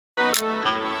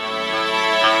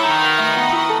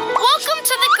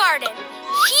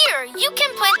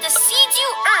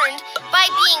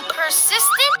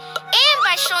persistent and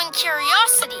by showing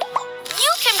curiosity.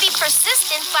 You can be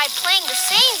persistent by playing the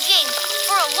same game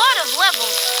for a lot of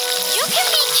levels. You can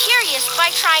be curious by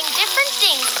trying different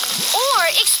things or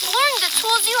exploring the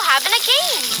tools you have in a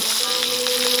game.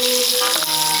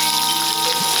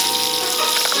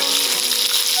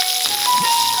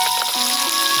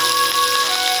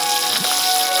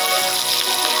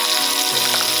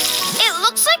 It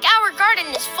looks like our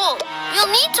garden is full. We'll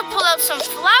need to pull out some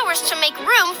flowers to make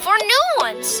room for new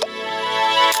ones.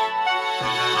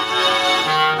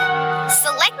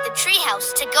 Select the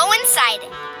treehouse to go inside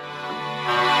it.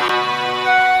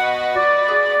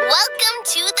 Welcome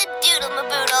to the Doodle,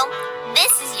 Boodle.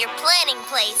 This is your planning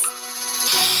place.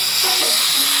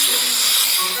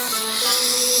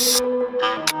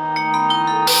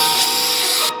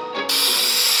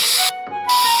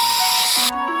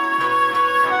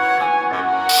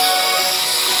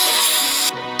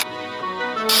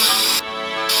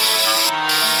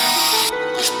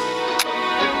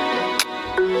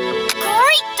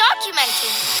 Great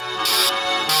documenting.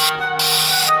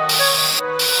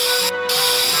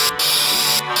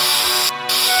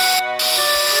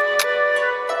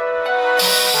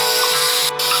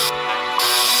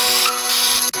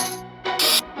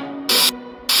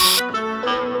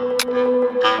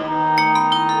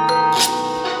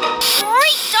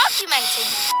 Great documenting.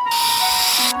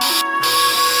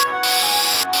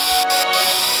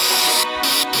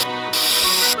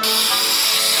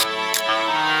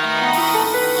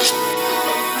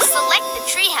 Select the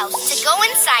treehouse to go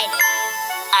inside it.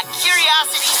 A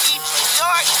curiosity keeps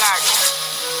your garden.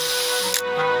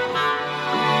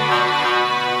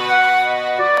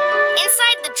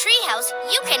 Inside the treehouse,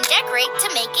 you can decorate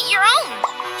to make it your own.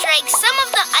 Drag some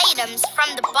of the items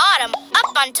from the bottom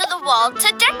up onto the wall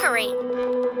to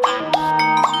decorate.